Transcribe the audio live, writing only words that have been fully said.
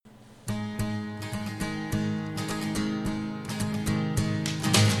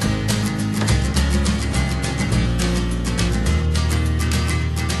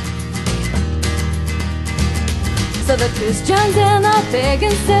So the Christians and the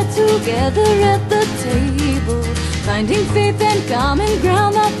pagans sat together at the table, finding faith and common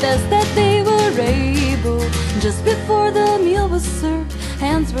ground the best that they were able. Just before the meal was served,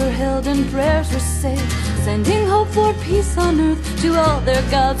 hands were held and prayers were said, sending hope for peace on earth to all their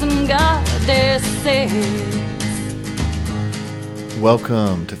gods and goddesses.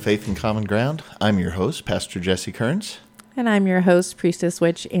 Welcome to Faith and Common Ground. I'm your host, Pastor Jesse Kearns. And I'm your host, Priestess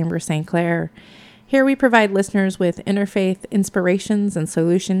Witch Amber St. Clair. Here we provide listeners with interfaith inspirations and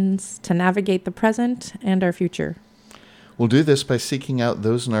solutions to navigate the present and our future. We'll do this by seeking out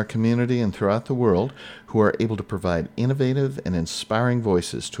those in our community and throughout the world who are able to provide innovative and inspiring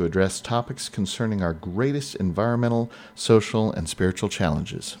voices to address topics concerning our greatest environmental, social, and spiritual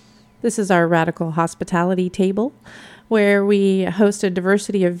challenges. This is our Radical Hospitality Table, where we host a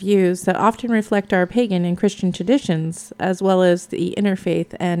diversity of views that often reflect our pagan and Christian traditions, as well as the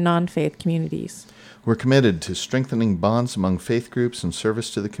interfaith and non-faith communities. We're committed to strengthening bonds among faith groups and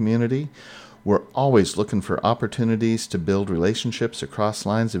service to the community. We're always looking for opportunities to build relationships across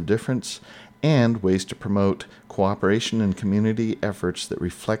lines of difference and ways to promote cooperation and community efforts that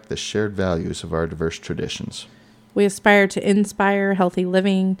reflect the shared values of our diverse traditions. We aspire to inspire healthy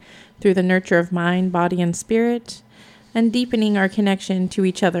living through the nurture of mind, body, and spirit, and deepening our connection to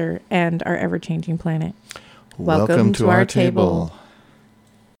each other and our ever-changing planet. Welcome to our table.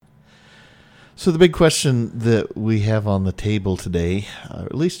 So the big question that we have on the table today, or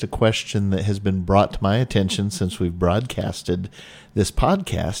at least a question that has been brought to my attention since we've broadcasted this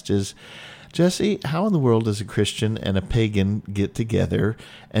podcast, is, Jesse, how in the world does a Christian and a pagan get together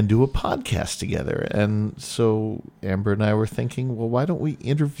and do a podcast together? And so Amber and I were thinking, well, why don't we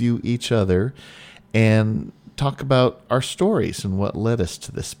interview each other and talk about our stories and what led us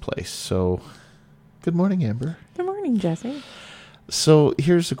to this place. So, good morning, Amber. Good morning, Jesse. So,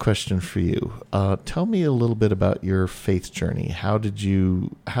 here's a question for you. Tell me a little bit about your faith journey. How did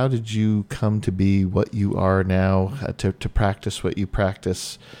you come to be what you are now, to practice what you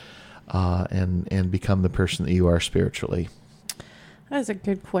practice, and become the person that you are spiritually? That's a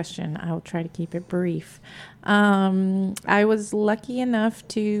good question. I will try to keep it brief. I was lucky enough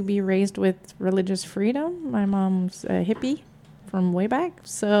to be raised with religious freedom. My mom's a hippie from way back.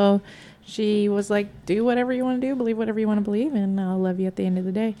 So she was like, do whatever you want to do, believe whatever you want to believe, and I'll love you at the end of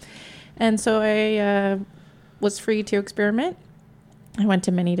the day. And so I was free to experiment. I went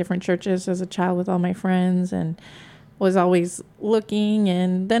to many different churches as a child with all my friends and was always looking,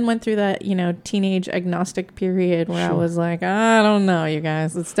 and then went through that, teenage agnostic period where I was like, I don't know, you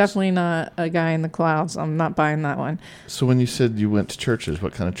guys. It's definitely not a guy in the clouds. I'm not buying that one. So when you said you went to churches,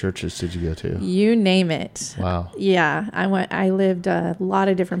 what kind of churches did you go to? You name it. Wow. Yeah. I lived a lot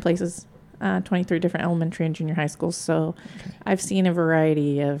of different places, 23 different elementary and junior high schools. So okay. I've seen a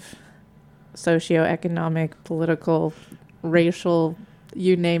variety of socioeconomic, political, racial,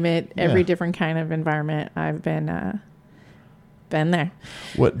 you name it, every different kind of environment. I've been there.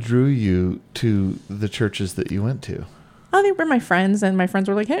 What drew you to the churches that you went to? Oh, they were my friends, and my friends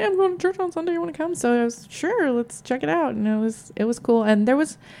were like, hey, I'm going to church on Sunday. You want to come? So I was, sure, let's check it out. And it was cool. And there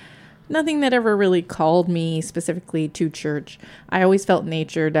was nothing that ever really called me specifically to church. I always felt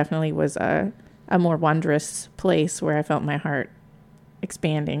nature definitely was a more wondrous place where I felt my heart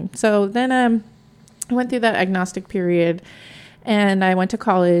expanding. So then I went through that agnostic period, and I went to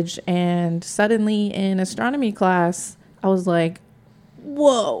college, and suddenly in astronomy class, I was like,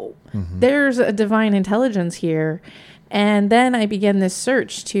 whoa, there's a divine intelligence here. And then I began this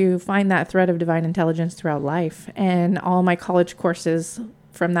search to find that thread of divine intelligence throughout life. And all my college courses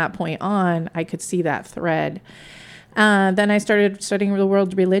from that point on, I could see that thread. Then I started studying the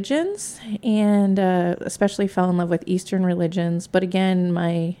world religions, and especially fell in love with Eastern religions. But again,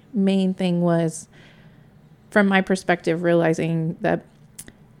 my main thing was, from my perspective, realizing that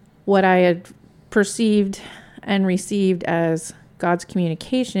what I had perceived and received as God's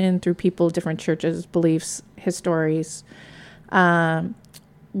communication through people, different churches, beliefs, histories,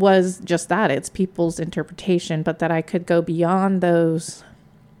 was just that. It's people's interpretation, but that I could go beyond those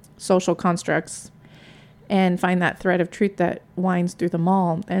social constructs and find that thread of truth that winds through them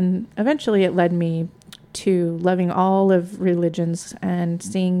all. And eventually it led me to loving all of religions and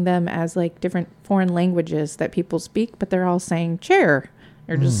seeing them as like different foreign languages that people speak, but they're all saying chair.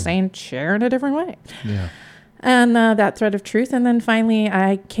 They're just saying chair in a different way. Yeah. And that thread of truth. And then finally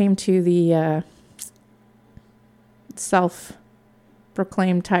I came to the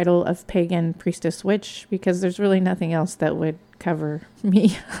self-proclaimed title of pagan priestess witch, because there's really nothing else that would cover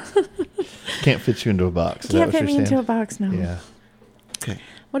me. Can't fit you into a box. Can't fit me into a box, no. Yeah. Okay.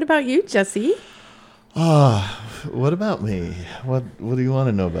 What about you, Jesse? What about me? What do you want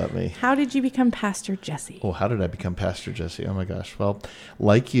to know about me? How did you become Pastor Jesse? Oh, how did I become Pastor Jesse? Oh my gosh. Well,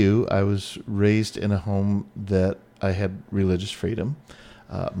 like you, I was raised in a home that I had religious freedom.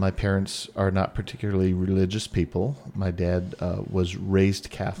 My parents are not particularly religious people. My dad was raised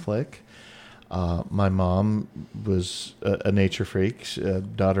Catholic. My mom was a nature freak,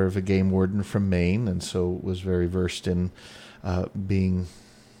 daughter of a game warden from Maine, and so was very versed in being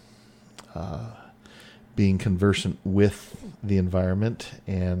conversant with the environment.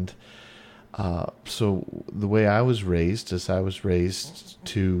 And so the way I was raised is I was raised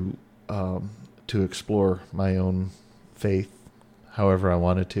to explore my own faith however I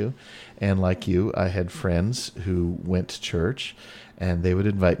wanted to. And like you, I had friends who went to church, and they would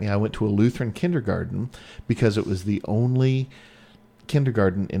invite me. I went to a Lutheran kindergarten because it was the only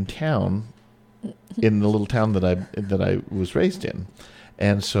kindergarten in town, in the little town that I was raised in.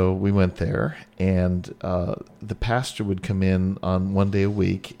 And so we went there, and the pastor would come in on one day a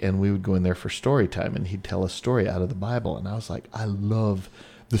week, and we would go in there for story time, and he'd tell a story out of the Bible. And I was like, I love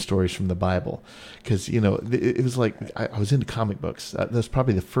the stories from the Bible, because it was like I was into comic books. That's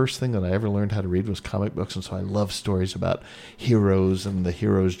probably the first thing that I ever learned how to read was comic books, and so I love stories about heroes and the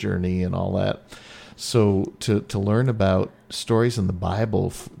hero's journey and all that. So to learn about stories in the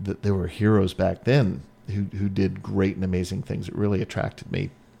Bible that there were heroes back then who did great and amazing things, it really attracted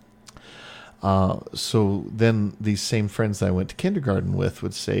me. So then these same friends that I went to kindergarten with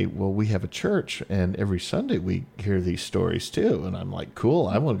would say, well, we have a church, and every Sunday we hear these stories too. And I'm like, cool,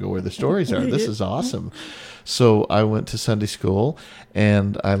 I want to go where the stories are. This is awesome. So I went to Sunday school,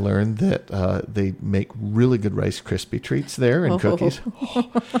 and I learned that they make really good Rice Krispie treats there and cookies.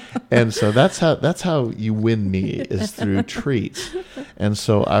 And so that's how you win me, is through treats. And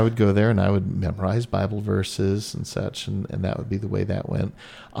so I would go there, and I would memorize Bible verses and such, and that would be the way that went.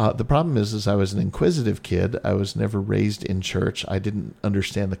 The problem is I was an inquisitive kid. I was never raised in church. I didn't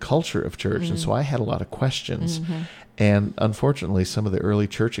understand the culture of church, and so I had a lot of questions. Mm-hmm. And unfortunately, some of the early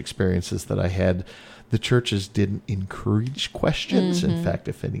church experiences that I had, the churches didn't encourage questions. Mm-hmm. In fact,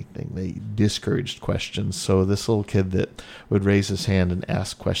 if anything, they discouraged questions. So this little kid that would raise his hand and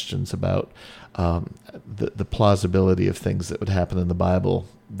ask questions about the plausibility of things that would happen in the Bible,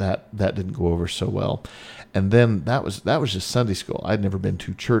 that didn't go over so well. And then that was just Sunday school. I'd never been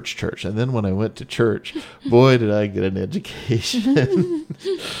to church. And then when I went to church, boy, did I get an education.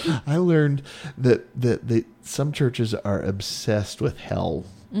 I learned that some churches are obsessed with hell.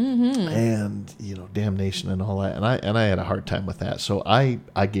 Mm-hmm. And damnation and all that, and I had a hard time with that, so I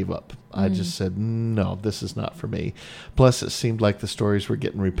gave up. I just said, no, this is not for me. Plus, it seemed like the stories were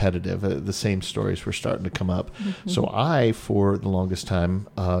getting repetitive. The same stories were starting to come up. Mm-hmm. So I, for the longest time,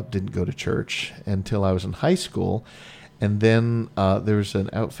 didn't go to church until I was in high school. And then there was an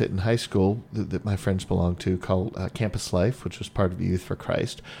outfit in high school that my friends belonged to called Campus Life, which was part of Youth for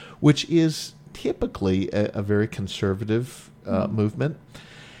Christ, which is typically a very conservative movement.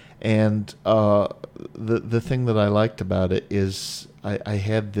 And the thing that I liked about it is I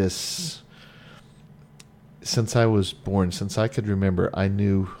had this, since I was born, since I could remember, I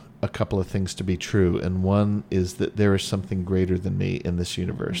knew a couple of things to be true. And one is that there is something greater than me in this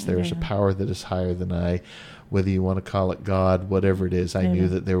universe. There is a power that is higher than I, whether you want to call it God, whatever it is. I knew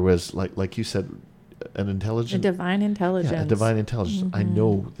that there was, like you said, a divine intelligence. Yeah, a divine intelligence. Mm-hmm. I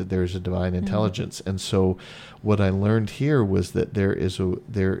know that there is a divine intelligence. And so what I learned here was that there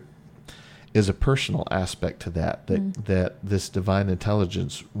is a personal aspect to that this divine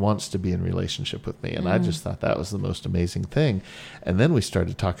intelligence wants to be in relationship with me. And I just thought that was the most amazing thing. And then we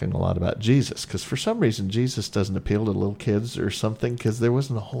started talking a lot about Jesus, because for some reason Jesus doesn't appeal to little kids or something, because there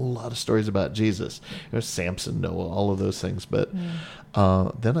wasn't a whole lot of stories about Jesus. Samson, Noah, all of those things. But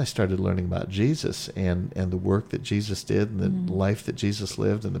then I started learning about Jesus and the work that Jesus did, and the life that Jesus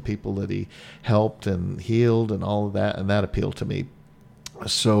lived, and the people that he helped and healed and all of that, and that appealed to me.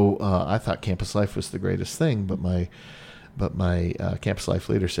 So I thought Campus Life was the greatest thing, but my Campus Life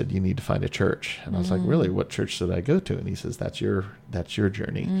leader said, you need to find a church. And I was like, really, what church should I go to? And he says, that's your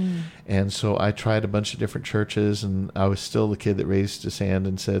journey. And so I tried a bunch of different churches, and I was still the kid that raised his hand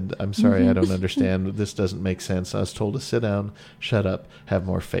and said, I'm sorry, I don't understand. This doesn't make sense. I was told to sit down, shut up, have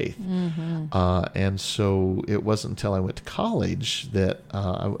more faith. And so it wasn't until I went to college that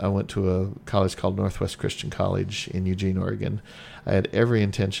I went to a college called Northwest Christian College in Eugene, Oregon. I had every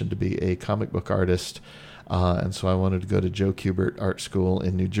intention to be a comic book artist, and so I wanted to go to Joe Kubert Art School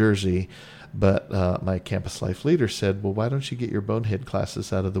in New Jersey. But my Campus Life leader said, well, why don't you get your bonehead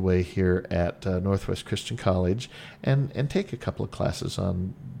classes out of the way here at Northwest Christian College and take a couple of classes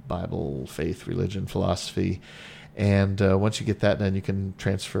on Bible, faith, religion, philosophy. And once you get that done, you can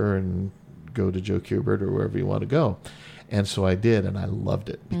transfer and go to Joe Kubert or wherever you want to go. And so I did, and I loved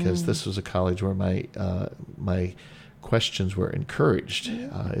it because this was a college where my questions were encouraged.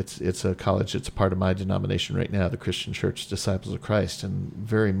 It's a college. It's a part of my denomination right now, the Christian Church Disciples of Christ, and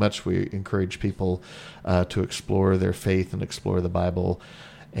very much we encourage people to explore their faith and explore the Bible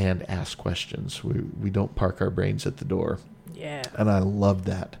and ask questions. We don't park our brains at the door. Yeah. And I loved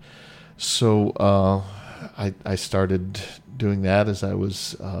that. So I started doing that as I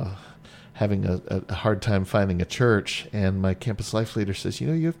was having a hard time finding a church, and my campus life leader says,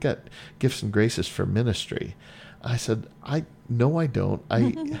 you've got gifts and graces for ministry. I said, no, I don't.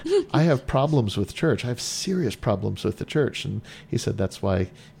 I have problems with church. I have serious problems with the church. And he said, that's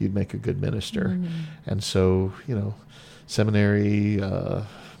why you'd make a good minister. And so, seminary,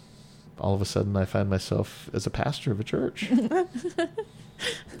 all of a sudden I find myself as a pastor of a church.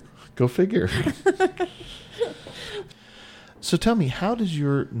 Go figure. So tell me, how does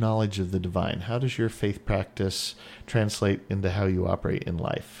your knowledge of the divine, how does your faith practice translate into how you operate in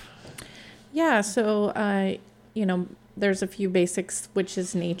life? Yeah, so, there's a few basics, which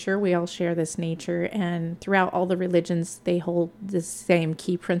is nature. We all share this nature, and throughout all the religions, they hold the same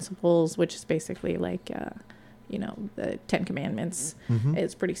key principles, which is basically like, the 10 Commandments.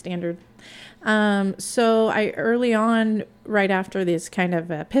 It's pretty standard. So I early on, right after this kind of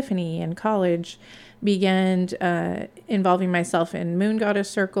epiphany in college, began involving myself in moon goddess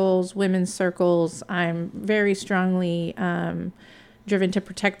circles, women's circles. I'm very strongly driven to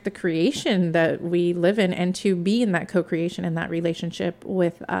protect the creation that we live in and to be in that co-creation and that relationship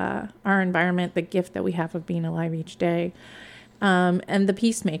with our environment, the gift that we have of being alive each day. And the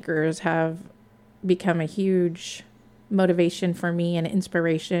peacemakers have become a huge motivation for me and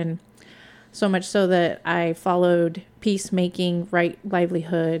inspiration, so much so that I followed peacemaking, right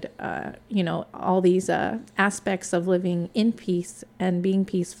livelihood, all these aspects of living in peace and being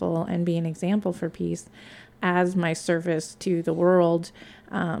peaceful and being an example for peace as my service to the world,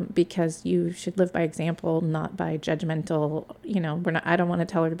 because you should live by example, not by judgmental. I don't want to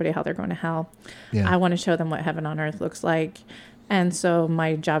tell everybody how they're going to hell. Yeah. I want to show them what heaven on earth looks like. And so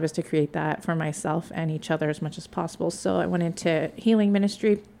my job is to create that for myself and each other as much as possible. So I went into healing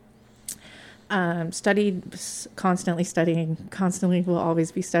ministry, constantly will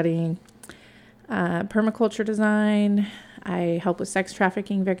always be studying, permaculture design. I help with sex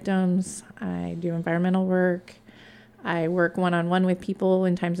trafficking victims. I do environmental work. I work one-on-one with people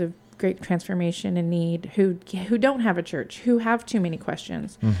in times of great transformation and need who don't have a church, who have too many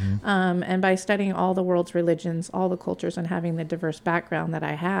questions. And by studying all the world's religions, all the cultures, and having the diverse background that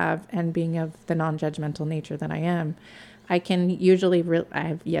I have, and being of the non-judgmental nature that I am, I can usually, I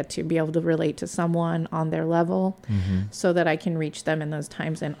have yet to be able to relate to someone on their level, so that I can reach them in those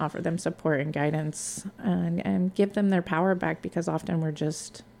times and offer them support and guidance and give them their power back, because often we're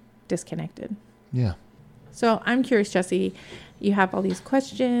just disconnected. Yeah. So I'm curious, Jesse, you have all these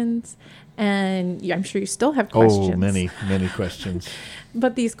questions, and I'm sure you still have questions. Oh, many questions.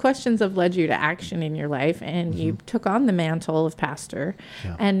 But these questions have led you to action in your life, and you took on the mantle of pastor,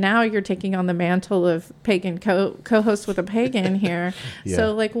 and now you're taking on the mantle of pagan co-host with a pagan here.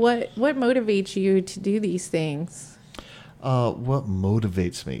 So, what motivates you to do these things? What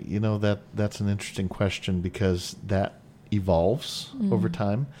motivates me? That's an interesting question, because that evolves over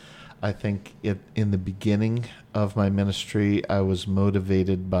time. I think in the beginning of my ministry, I was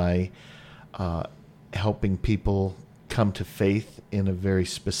motivated by helping people come to faith in a very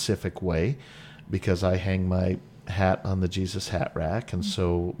specific way, because I hang my hat on the Jesus hat rack. And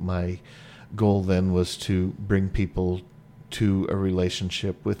so my goal then was to bring people to a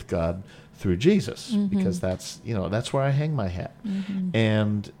relationship with God through Jesus, because that's where I hang my hat.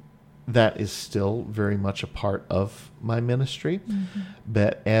 And that is still very much a part of my ministry.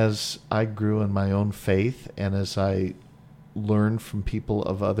 But as I grew in my own faith, and as I learned from people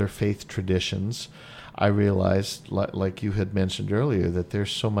of other faith traditions, I realized, like you had mentioned earlier, that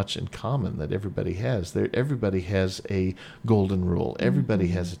there's so much in common that everybody has. Everybody has a golden rule. Everybody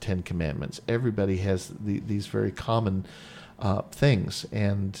has a 10 Commandments. Everybody has these very common things.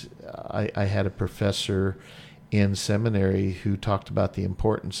 And I had a professor in seminary who talked about the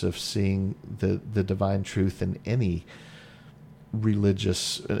importance of seeing the divine truth in any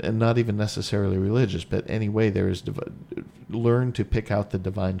religious, and not even necessarily religious, but any way there is, learn to pick out the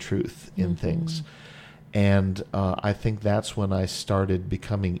divine truth in things. And I think that's when I started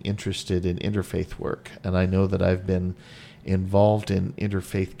becoming interested in interfaith work. And I know that I've been involved in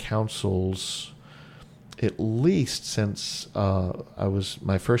interfaith councils at least since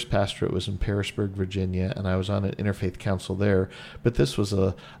my first pastorate was in Pearisburg, Virginia, and I was on an interfaith council there. But this was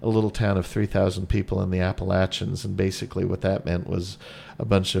a little town of 3,000 people in the Appalachians, and basically what that meant was a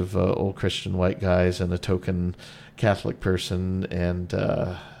bunch of old Christian white guys and a token Catholic person, and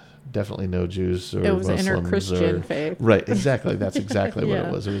definitely no Jews or It was Muslims. an inter-Christian faith. Right, exactly. That's exactly what Yeah.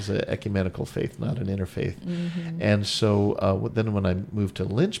 it was. It was an ecumenical faith, not an interfaith. Mm-hmm. And so then when I moved to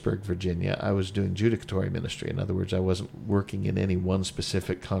Lynchburg, Virginia, I was doing judicatory ministry. In other words, I wasn't working in any one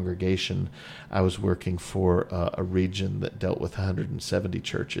specific congregation. I was working for a region that dealt with 170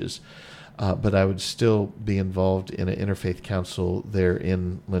 churches. But I would still be involved in an interfaith council there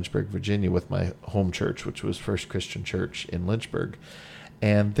in Lynchburg, Virginia, with my home church, which was First Christian Church in Lynchburg.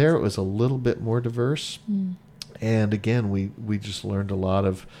 And there it was a little bit more diverse. Mm. And again, we just learned a lot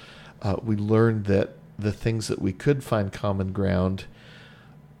of, we learned that the things that we could find common ground,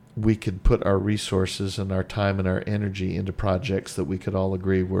 we could put our resources and our time and our energy into projects that we could all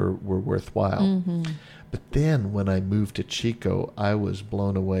agree were worthwhile. Mm-hmm. But then when I moved to Chico, I was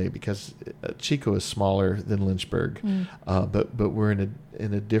blown away because Chico is smaller than Lynchburg, but we're in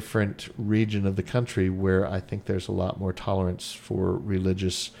a different region of the country where I think there's a lot more tolerance for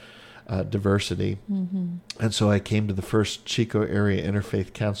religious diversity. Mm-hmm. And so I came to the first Chico Area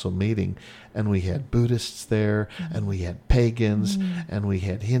Interfaith Council meeting, and we had Buddhists there, mm-hmm. and we had pagans, mm-hmm. and we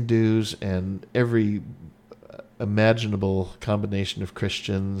had Hindus, and every imaginable combination of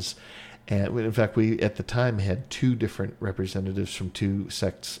Christians. And in fact, we at the time had two different representatives from two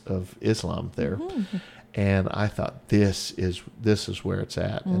sects of Islam there. Mm-hmm. And I thought, this is where it's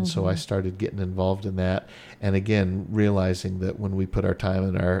at. Mm-hmm. And so I started getting involved in that. And again, realizing that when we put our time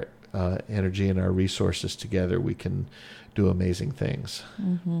and our energy and our resources together, we can do amazing things.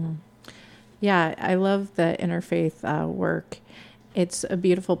 Mm-hmm. Yeah, I love the interfaith work. It's a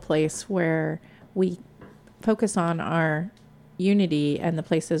beautiful place where we focus on our unity and the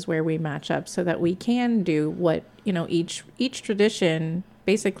places where we match up so that we can do what, each tradition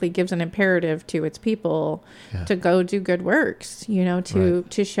basically gives an imperative to its people to go do good works,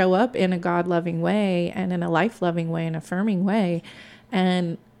 to show up in a God-loving way and in a life-loving way and affirming way.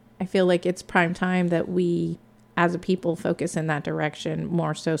 And I feel like it's prime time that we as a people focus in that direction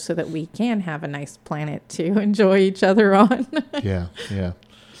more so that we can have a nice planet to enjoy each other on. Yeah.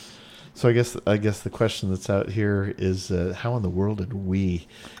 So I guess the question that's out here is how in the world did we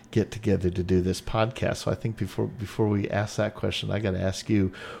get together to do this podcast? So I think before we ask that question, I got to ask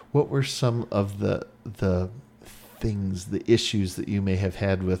you, what were some of the things, the issues that you may have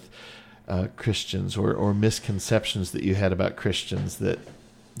had with Christians or misconceptions that you had about Christians that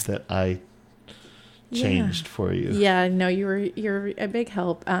I changed for you? Yeah, no, you're a big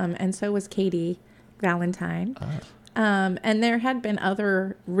help, and so was Katie Valentine. And there had been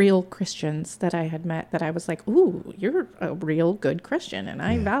other real Christians that I had met that I was like, ooh, you're a real good Christian and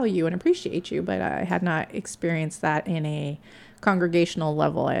I value and appreciate you. But I had not experienced that in a congregational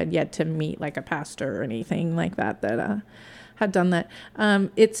level. I had yet to meet like a pastor or anything like that had done that.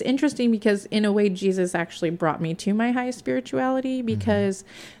 It's interesting because in a way, Jesus actually brought me to my highest spirituality because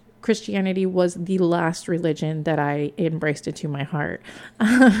Christianity was the last religion that I embraced into my heart.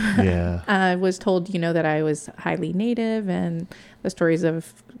 I was told, that I was highly native and the stories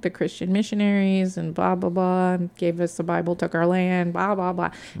of the Christian missionaries and blah, blah, blah, gave us the Bible, took our land, blah, blah, blah.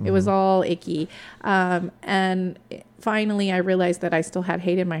 Mm-hmm. It was all icky. And finally I realized that I still had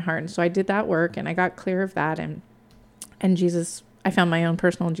hate in my heart. And so I did that work and I got clear of that. And Jesus, I found my own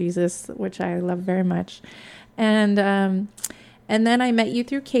personal Jesus, which I love very much. And then I met you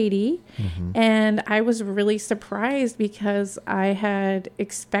through Katie, and I was really surprised because I had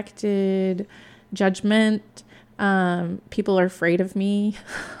expected judgment. People are afraid of me.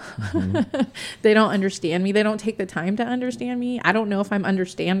 They don't understand me. They don't take the time to understand me. I don't know if I'm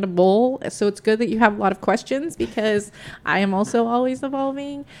understandable. So it's good that you have a lot of questions because I am also always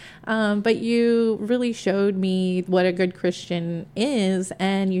evolving. But you really showed me what a good Christian is,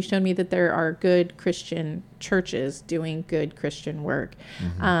 and you showed me that there are good Christian churches doing good Christian work.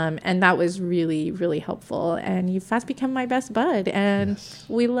 And that was really, really helpful. And you've fast become my best bud. And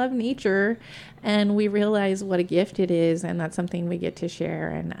we love nature and we realize what a gift it is. And that's something we get to share.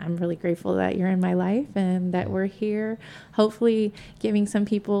 And I'm really grateful that you're in my life and that we're here, hopefully giving some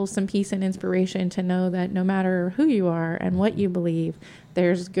people some peace and inspiration to know that no matter who you are and what you believe,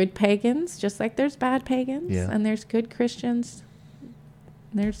 there's good pagans, just like there's bad pagans, and there's good Christians.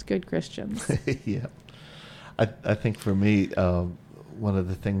 There's good Christians. I think for me, one of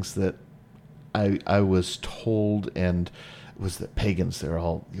the things that I was told and was that pagans, they're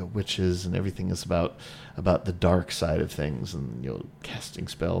all witches and everything is about the dark side of things and casting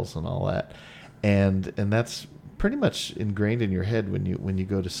spells and all that. and that's pretty much ingrained in your head when you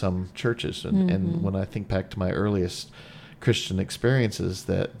go to some churches. And when I think back to my earliest Christian experiences,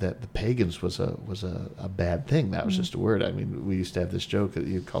 that the pagans was a bad thing. That was just a word. I mean, we used to have this joke that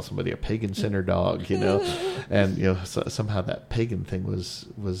you'd call somebody a pagan sinner dog, and somehow that pagan thing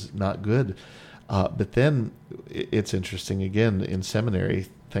was not good. But then it's interesting again in seminary.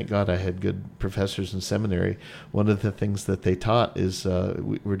 Thank God I had good professors in seminary. One of the things that they taught is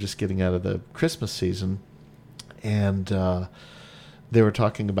we're just getting out of the Christmas season, and they were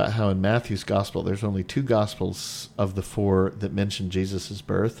talking about how in Matthew's gospel, there's only 2 gospels of the 4 that mention Jesus'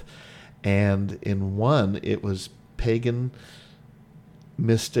 birth. And in one, it was pagan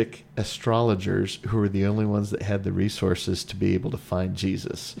mystic astrologers who were the only ones that had the resources to be able to find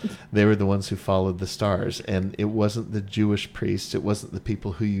Jesus. They were the ones who followed the stars. And it wasn't the Jewish priests. It wasn't the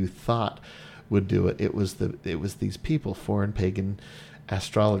people who you thought would do it. It was these people, foreign pagan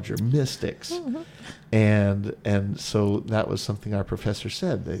astrologer mystics. And so that was something our professor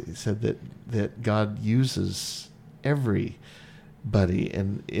said. They said that God uses everybody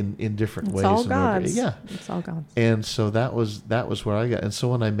in different ways. It's all God's. Yeah, it's all God's. And so that was where I got. And so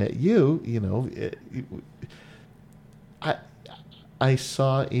when I met you, I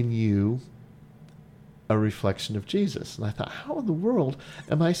saw in you a reflection of Jesus, and I thought, how in the world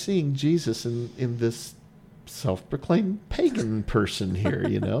am I seeing Jesus in this self-proclaimed pagan person here,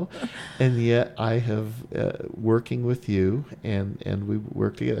 and yet I have working with you, and we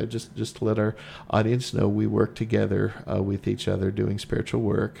work together. Just to let our audience know, we work together with each other doing spiritual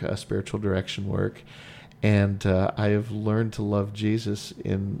work, spiritual direction work, and I have learned to love Jesus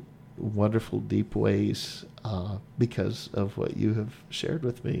in wonderful, deep ways because of what you have shared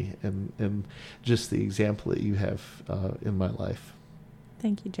with me, and just the example that you have in my life.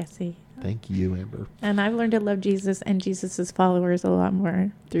 Thank you, Jesse. Thank you, Amber. And I've learned to love Jesus and Jesus's followers a lot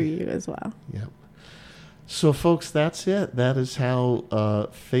more through you as well. Yep. So, folks, that's it. That is how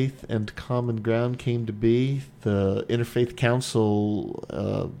Faith and Common Ground came to be. The Interfaith Council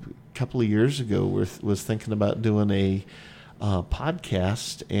a couple of years ago was thinking about doing a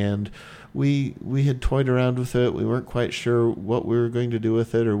podcast, and we had toyed around with it. We weren't quite sure what we were going to do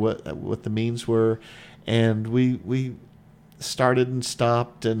with it or what the means were, and we started and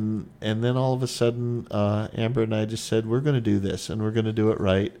stopped, and then all of a sudden Amber and I just said, we're going to do this, and we're going to do it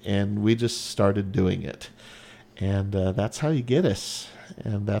right, and we just started doing it. And that's how you get us,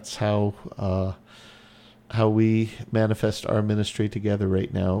 and that's how we manifest our ministry together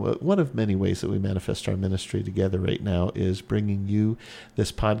right now. One of many ways that we manifest our ministry together right now is bringing you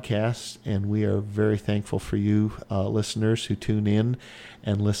this podcast, and we are very thankful for you listeners who tune in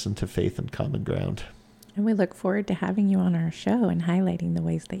and listen to Faith and Common Ground. And we look forward to having you on our show and highlighting the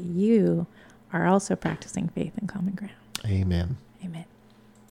ways that you are also practicing faith and common ground. Amen. Amen.